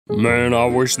Man, I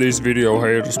wish this video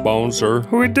had a sponsor.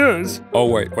 Oh, it does. Oh,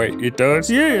 wait, it does?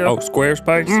 Yeah. Oh,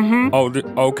 Squarespace? Mm-hmm.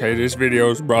 Oh, okay, this video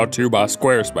is brought to you by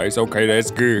Squarespace. Okay,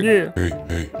 that's good. Yeah.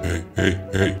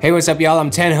 Hey, what's up, y'all? I'm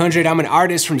 1000. I'm an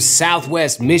artist from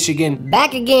Southwest Michigan.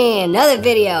 Back again, another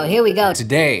video. Here we go.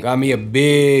 Today, got me a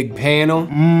big panel.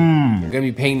 I'm gonna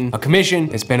be painting a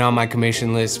commission. It's been on my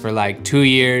commission list for like 2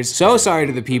 years. So sorry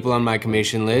to the people on my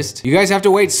commission list. You guys have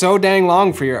to wait so dang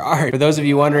long for your art. For those of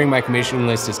you wondering, my commission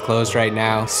list is closed right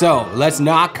now. So let's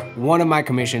knock one of my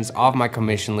commissions off my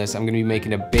commission list. I'm gonna be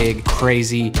making a big,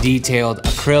 crazy, detailed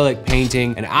acrylic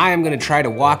painting, and I am gonna try to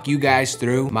walk you guys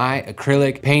through my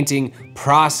acrylic painting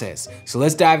process. So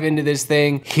let's dive into this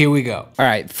thing. Here we go. All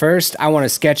right, first I wanna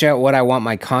sketch out what I want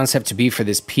my concept to be for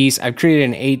this piece. I've created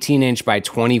an 18-inch by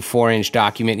 24-inch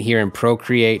document here in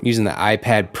Procreate using the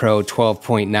iPad Pro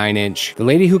 12.9-inch. The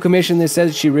lady who commissioned this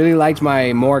says she really liked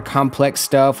my more complex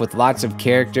stuff with lots of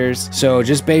characters. So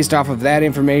just based off of that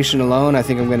information alone, I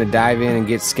think I'm gonna dive in and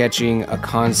get sketching a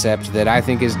concept that I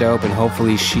think is dope and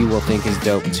hopefully she will think is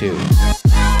dope too.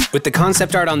 With the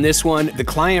concept art on this one, the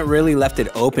client really left it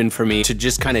open for me to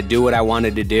just kind of do what I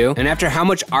wanted to do. And after how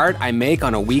much art I make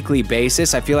on a weekly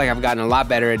basis, I feel like I've gotten a lot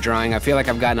better at drawing. I feel like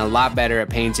I've gotten a lot better at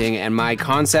painting. And my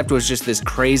concept was just this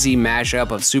crazy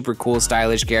mashup of super cool,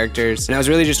 stylish characters. And I was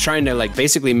really just trying to like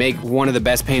basically make one of the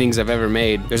best paintings I've ever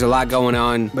made. There's a lot going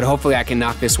on, but hopefully I can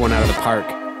knock this one out of the park.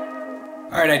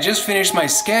 All right, I just finished my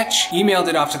sketch, emailed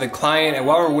it off to the client, and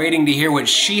while we're waiting to hear what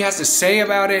she has to say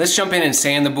about it, let's jump in and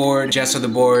sand the board, gesso the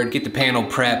board, get the panel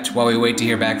prepped while we wait to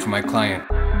hear back from my client.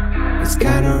 It's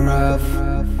kinda rough,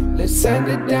 let's sand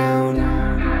it down,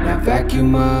 now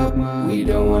vacuum up, we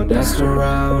don't want dust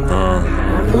around.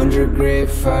 100 grit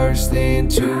first, then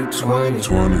 220.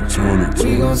 20.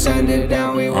 We gon' sand it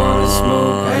down, we wanna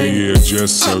smoke. Yeah,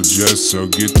 gesso,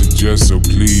 get the gesso,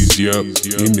 please, yup.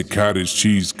 In the cottage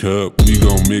cheese cup, we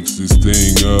gon' mix this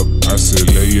thing up. I said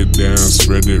lay it down,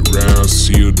 spread it round,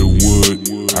 seal the wood.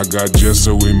 I got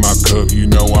gesso in my cup, you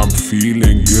know I'm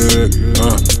feeling good.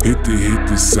 Hit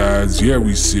the sides, yeah,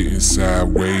 we sitting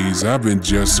sideways. I've been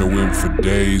gessoing for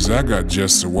days, I got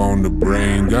gesso on the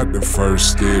brain. Got the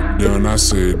first step done, I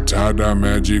said ta-da,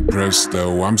 magic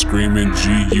presto. I'm screaming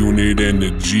G-Unit and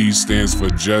the G stands for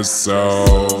gesso.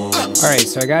 All right,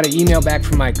 so I got an email back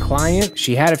from my client.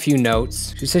 She had a few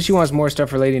notes. She says she wants more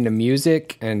stuff relating to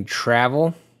music and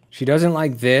travel. She doesn't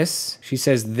like this. She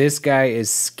says this guy is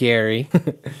scary.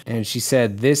 And she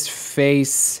said this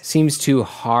face seems too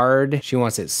hard. She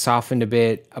wants it softened a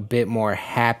bit more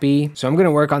happy. So I'm gonna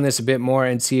work on this a bit more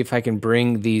and see if I can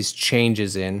bring these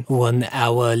changes in. 1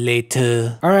 hour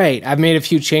later. All right, I've made a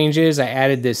few changes. I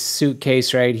added this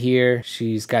suitcase right here.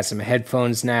 She's got some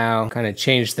headphones now. Kind of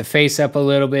changed the face up a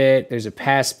little bit. There's a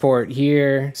passport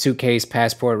here. Suitcase,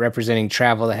 passport representing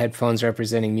travel. The headphones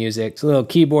representing music. It's a little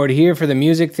keyboard here for the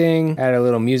music thing. Add a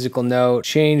little musical note.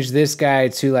 Change this guy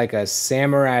to like a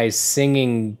samurai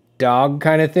singing dog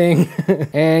kind of thing.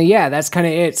 And yeah, that's kind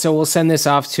of it. So we'll send this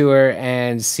off to her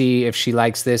and see if she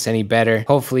likes this any better.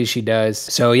 Hopefully she does.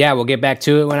 So yeah, we'll get back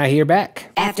to it when I hear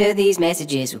back. After these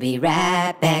messages, we'll be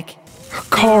right back.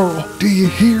 Carl, do you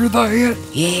hear that?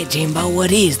 Yeah, Jimbo,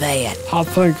 what is that? I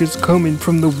think it's coming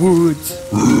from the woods.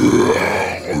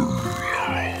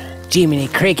 Jiminy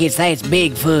Crickets, that's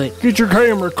Bigfoot. Get your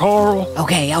camera, Carl.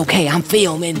 Okay, I'm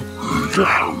filming.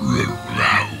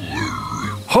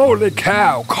 Holy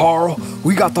cow, Carl.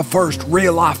 We got the first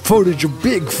real-life footage of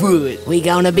Bigfoot. We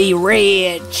gonna be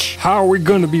rich. How are we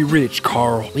gonna be rich,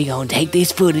 Carl? We gonna take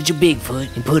this footage of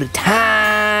Bigfoot and put a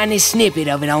tiny snippet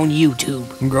of it on YouTube.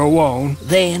 Go on.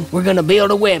 Then, we're gonna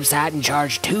build a website and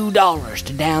charge $2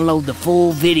 to download the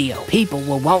full video. People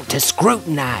will want to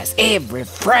scrutinize every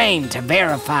frame to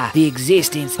verify the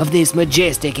existence of this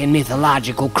majestic and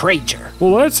mythological creature.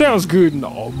 Well, that sounds good and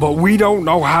all, but we don't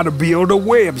know how to build a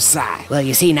website. Well,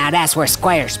 you see, now that's where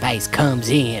Squarespace comes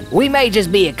in. We may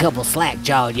just be a couple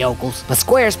slack-jawed yokels, but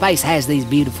Squarespace has these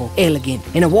beautiful, elegant,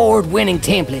 and award-winning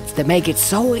templates that make it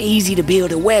so easy to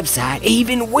build a website,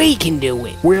 even we can do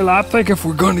it. Well, I think if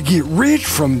we're gonna get rich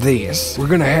from this, we're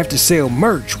gonna have to sell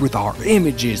merch with our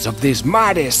images of this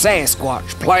mighty Sasquatch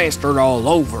plastered all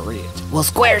over it. Well,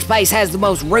 Squarespace has the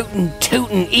most rootin'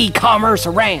 tootin' e-commerce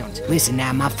around. Listen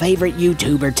now, my favorite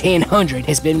YouTuber, 1000,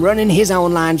 has been running his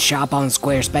online shop on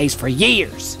Squarespace for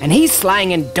years, and he's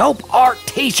slanging dope art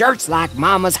t-shirts like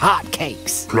mama's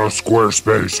hotcakes. Plus,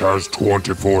 Squarespace has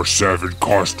 24/7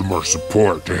 customer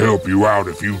support to help you out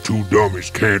if you two dummies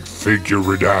can't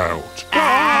figure it out.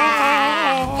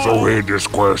 So head to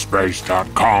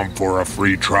squarespace.com for a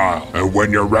free trial. And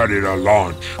when you're ready to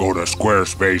launch, go to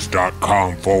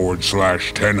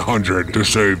squarespace.com/1000 to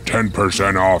save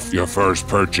 10% off your first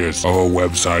purchase of a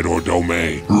website or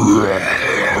domain.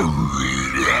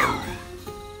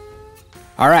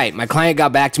 All right, my client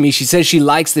got back to me. She says she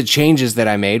likes the changes that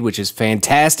I made, which is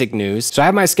fantastic news. So I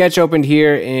have my sketch opened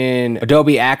here in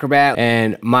Adobe Acrobat,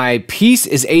 and my piece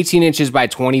is 18 inches by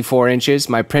 24 inches.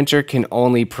 My printer can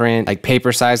only print like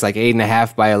paper size, like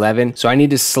 8.5 by 11. So I need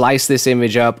to slice this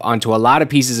image up onto a lot of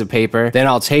pieces of paper. Then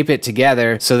I'll tape it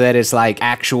together so that it's like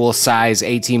actual size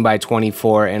 18 by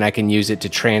 24, and I can use it to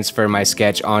transfer my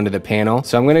sketch onto the panel.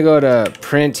 So I'm gonna go to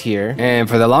print here. And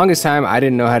for the longest time, I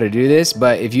didn't know how to do this,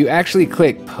 but if you actually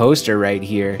click poster right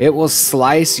here, it will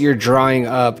slice your drawing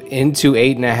up into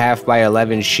 8.5 by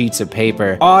 11 sheets of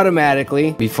paper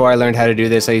automatically. Before I learned how to do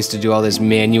this, I used to do all this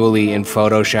manually in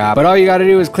Photoshop, but all you gotta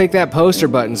do is click that poster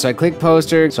button. So I click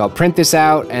poster, so I'll print this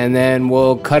out, and then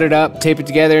we'll cut it up, tape it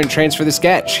together, and transfer the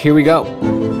sketch. Here we go.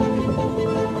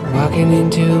 Walking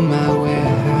into my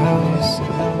warehouse,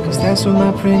 cause that's where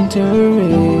my printer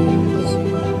is.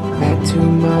 Back to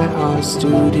my art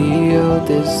studio,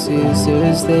 the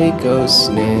scissors, they go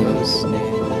sniz.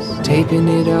 Taping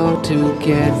it all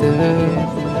together,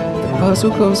 the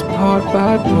puzzle goes part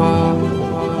by part.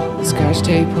 The scotch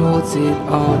tape holds it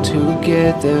all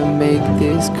together, make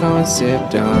this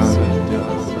concept art.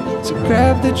 So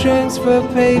grab the transfer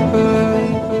paper,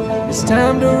 it's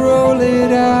time to roll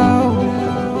it out.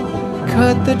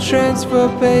 Cut the transfer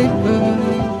paper,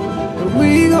 and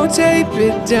we gon' tape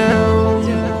it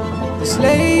down. Let's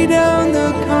lay down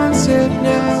the concept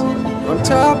now, on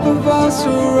top of us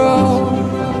who roll.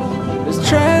 Let's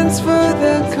transfer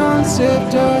the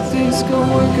concept art, this gon'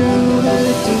 work out.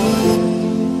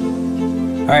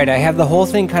 All right, I have the whole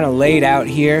thing kind of laid out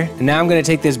here, and now I'm gonna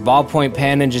take this ballpoint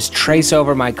pen and just trace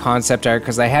over my concept art,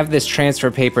 because I have this transfer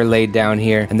paper laid down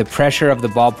here, and the pressure of the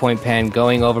ballpoint pen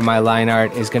going over my line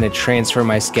art is gonna transfer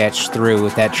my sketch through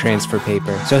with that transfer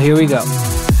paper. So here we go.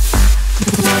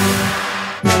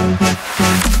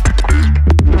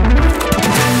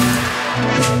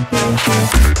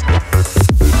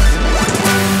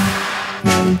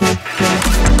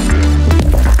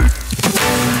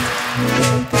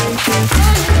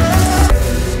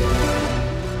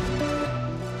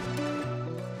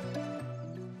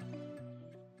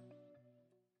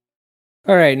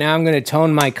 All right, now I'm gonna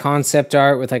tone my concept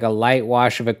art with like a light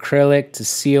wash of acrylic to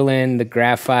seal in the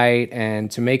graphite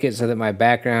and to make it so that my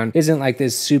background isn't like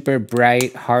this super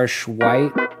bright, harsh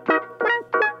white.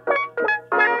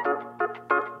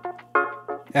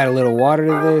 Add a little water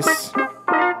to this.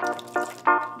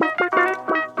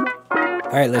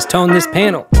 All right, let's tone this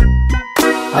panel.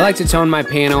 I like to tone my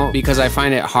panel because I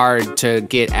find it hard to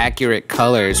get accurate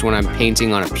colors when I'm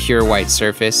painting on a pure white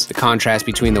surface. The contrast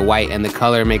between the white and the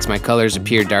color makes my colors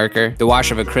appear darker. The wash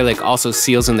of acrylic also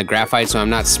seals in the graphite so I'm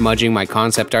not smudging my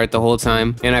concept art the whole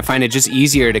time. And I find it just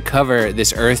easier to cover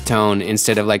this earth tone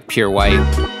instead of like pure white.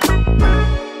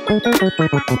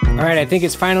 All right, I think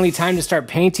it's finally time to start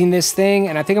painting this thing,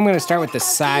 and I think I'm gonna start with the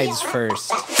sides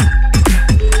first.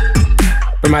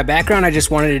 For my background, I just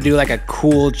wanted to do like a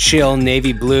cool, chill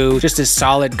navy blue, just a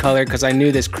solid color, because I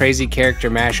knew this crazy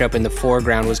character mashup in the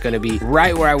foreground was going to be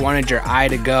right where I wanted your eye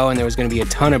to go, and there was going to be a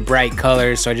ton of bright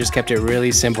colors, so I just kept it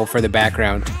really simple for the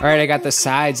background. All right, I got the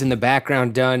sides and the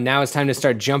background done. Now it's time to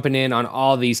start jumping in on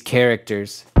all these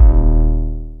characters.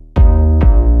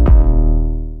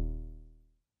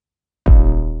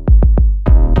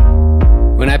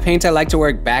 When I paint, I like to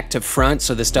work back to front,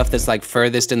 so the stuff that's like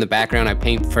furthest in the background, I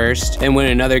paint first. And when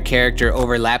another character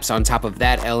overlaps on top of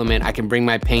that element, I can bring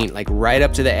my paint like right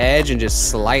up to the edge and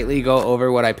just slightly go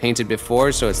over what I painted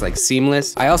before, so it's like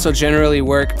seamless. I also generally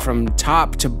work from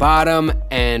top to bottom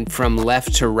and from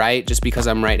left to right, just because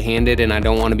I'm right-handed and I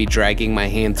don't want to be dragging my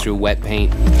hand through wet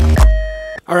paint.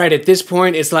 All right, at this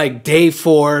point, it's like day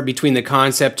 4 between the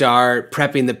concept art,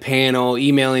 prepping the panel,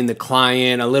 emailing the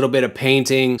client, a little bit of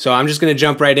painting. So I'm just gonna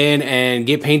jump right in and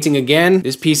get painting again.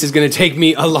 This piece is gonna take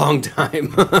me a long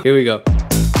time. Here we go.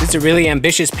 It's a really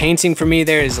ambitious painting for me.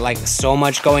 There is like so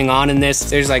much going on in this.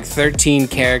 There's like 13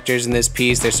 characters in this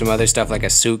piece. There's some other stuff like a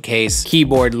suitcase,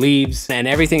 keyboard, leaves, and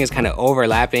everything is kind of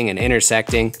overlapping and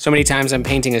intersecting. So many times I'm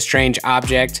painting a strange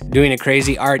object, doing a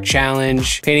crazy art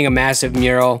challenge, painting a massive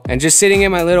mural, and just sitting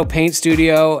in my little paint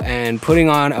studio and putting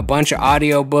on a bunch of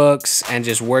audiobooks and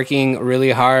just working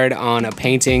really hard on a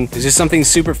painting. It's just something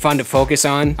super fun to focus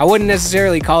on. I wouldn't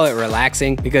necessarily call it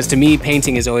relaxing, because to me,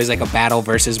 painting is always like a battle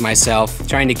versus myself,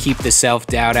 trying to keep the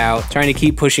self-doubt out, trying to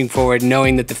keep pushing forward,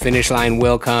 knowing that the finish line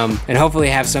will come, and hopefully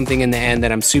have something in the end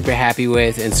that I'm super happy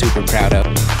with and super proud of.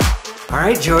 All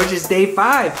right, George, it's day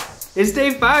 5. It's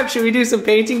day 5. Should we do some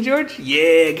painting, George?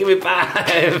 Yeah, give me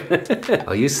 5.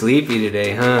 Oh, you sleepy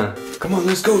today, huh? Come on,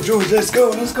 let's go, George. Let's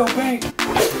go paint.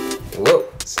 Whoa,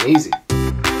 sneezy.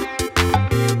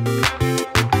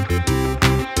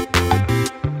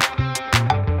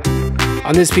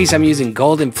 On this piece, I'm using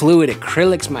Golden Fluid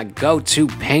Acrylics, my go-to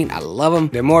paint. I love them.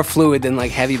 They're more fluid than like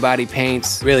heavy body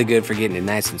paints. Really good for getting it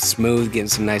nice and smooth, getting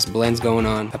some nice blends going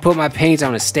on. I put my paints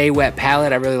on a Stay Wet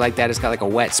palette. I really like that. It's got like a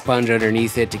wet sponge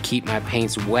underneath it to keep my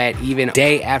paints wet. Even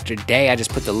day after day, I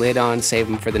just put the lid on, save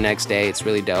them for the next day. It's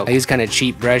really dope. I use kind of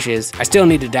cheap brushes. I still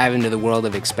need to dive into the world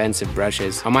of expensive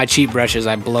brushes. On my cheap brushes,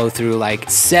 I blow through like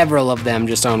several of them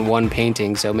just on one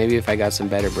painting. So maybe if I got some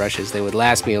better brushes, they would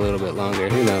last me a little bit longer.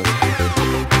 Who knows?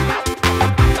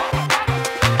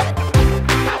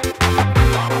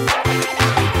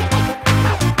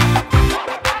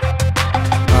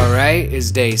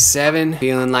 Is day 7.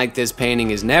 Feeling like this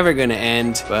painting is never gonna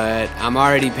end, but I'm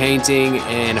already painting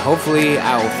and hopefully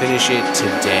I will finish it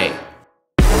today.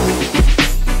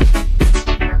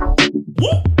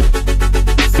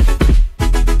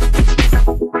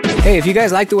 Hey, if you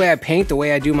guys like the way I paint, the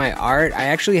way I do my art, I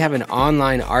actually have an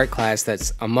online art class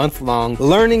that's a month-long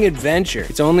learning adventure.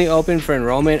 It's only open for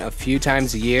enrollment a few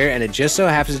times a year, and it just so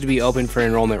happens to be open for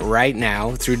enrollment right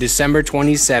now through December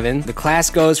 27th. The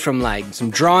class goes from like some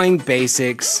drawing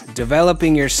basics,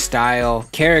 developing your style,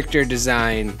 character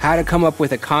design, how to come up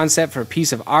with a concept for a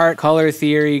piece of art, color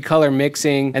theory, color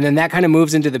mixing, and then that kind of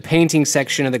moves into the painting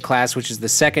section of the class, which is the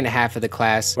second half of the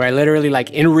class, where I literally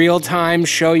like in real time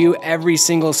show you every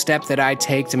single step that I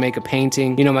take to make a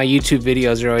painting. You know, my YouTube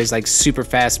videos are always like super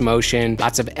fast motion,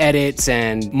 lots of edits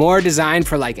and more designed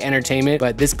for like entertainment,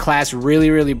 but this class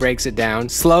really breaks it down,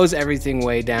 slows everything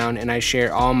way down, and I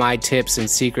share all my tips and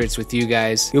secrets with you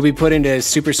guys. You'll be put into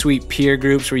super sweet peer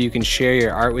groups where you can share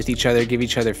your art with each other, give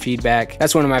each other feedback.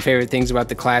 That's one of my favorite things about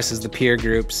the class is the peer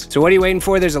groups. So what are you waiting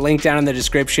for? There's a link down in the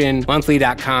description,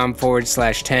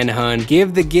 monthly.com/10hun.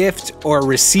 Give the gift or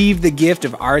receive the gift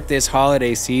of art this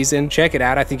holiday season. Check it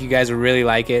out. I think you guys will really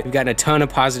like it. We've gotten a ton of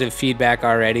positive feedback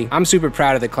already. I'm super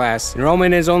proud of the class.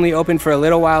 Enrollment is only open for a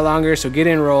little while longer, so get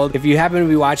enrolled. If you happen to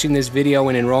be watching this video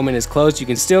when enrollment is closed, you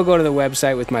can still go to the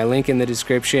website with my link in the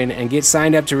description and get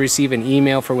signed up to receive an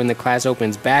email for when the class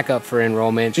opens back up for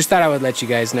enrollment. Just thought I would let you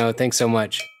guys know. Thanks so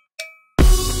much.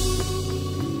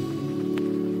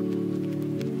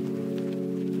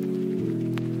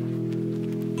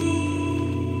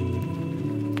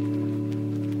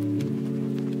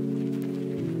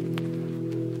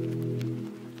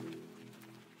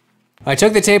 I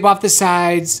took the tape off the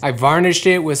sides, I varnished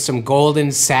it with some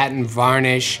golden satin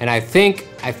varnish, and I think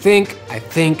I'm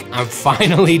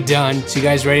finally done. So you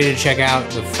guys ready to check out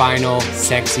the final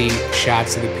sexy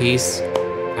shots of the piece?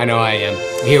 I know I am.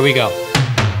 Here we go.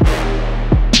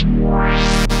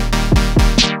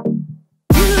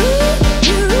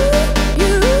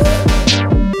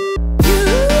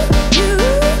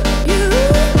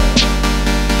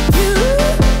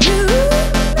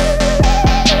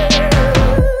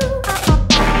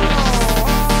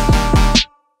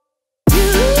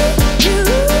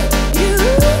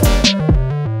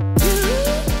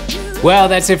 Well,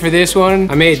 that's it for this one.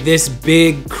 I made this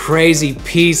big, crazy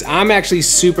piece. I'm actually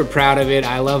super proud of it.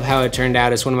 I love how it turned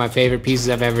out. It's one of my favorite pieces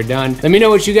I've ever done. Let me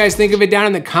know what you guys think of it down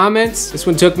in the comments. This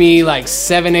one took me like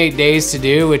 7-8 days to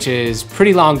do, which is a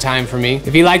pretty long time for me.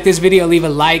 If you like this video, leave a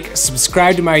like,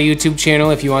 subscribe to my YouTube channel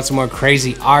if you want some more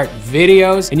crazy art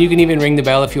videos, and you can even ring the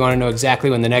bell if you want to know exactly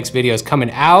when the next video is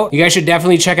coming out. You guys should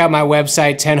definitely check out my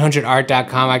website,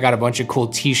 1000art.com. I got a bunch of cool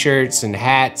t-shirts and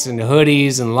hats and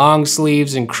hoodies and long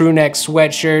sleeves and crew neck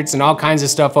sweatshirts and all kinds of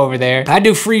stuff over there. I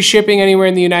do free shipping anywhere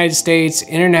in the United States.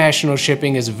 International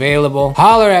shipping is available.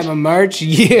 Holler at my merch,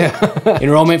 yeah.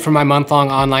 Enrollment for my month-long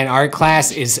online art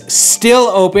class is still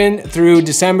open through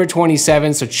December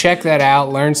 27th, so check that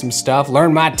out, learn some stuff,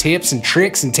 learn my tips and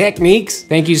tricks and techniques.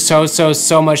 Thank you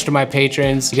so much to my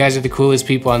patrons. You guys are the coolest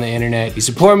people on the internet. You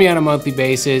support me on a monthly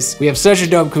basis. We have such a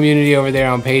dope community over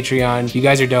there on Patreon. You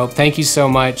guys are dope. Thank you so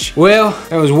much. Well,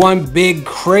 that was one big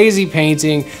crazy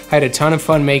painting. I had a ton of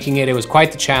fun making it. It was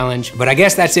quite the challenge, but I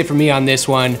guess that's it for me on this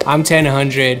one. I'm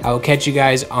 1000. I will catch you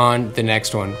guys on the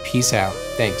next one. Peace out.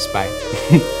 Thanks. Bye.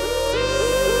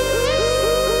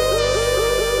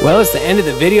 Well, it's the end of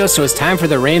the video, so it's time for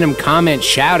the random comment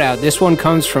shout out. This one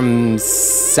comes from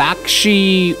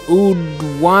Sakshi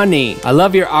Udwani. I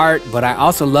love your art, but I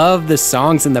also love the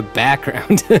songs in the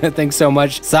background. Thanks so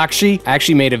much, Sakshi. I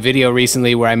actually made a video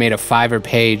recently where I made a Fiverr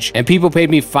page and people paid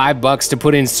me $5 to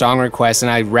put in song requests, and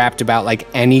I rapped about like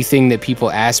anything that people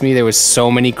asked me. There was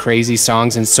so many crazy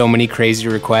songs and so many crazy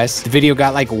requests. The video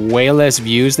got like way less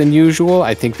views than usual.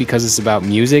 I think because it's about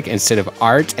music instead of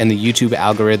art, and the YouTube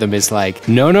algorithm is like,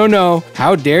 no,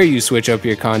 how dare you switch up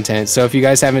your content? So if you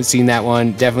guys haven't seen that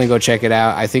one, definitely go check it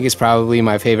out. I think it's probably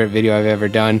my favorite video I've ever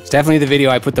done. It's definitely the video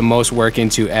I put the most work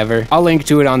into ever. I'll link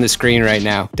to it on the screen right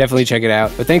now. Definitely check it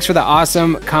out. But thanks for the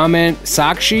awesome comment,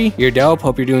 Sakshi. You're dope.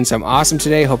 Hope you're doing something awesome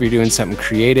today. Hope you're doing something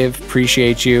creative.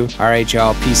 Appreciate you. All right,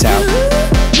 y'all. Peace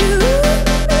out.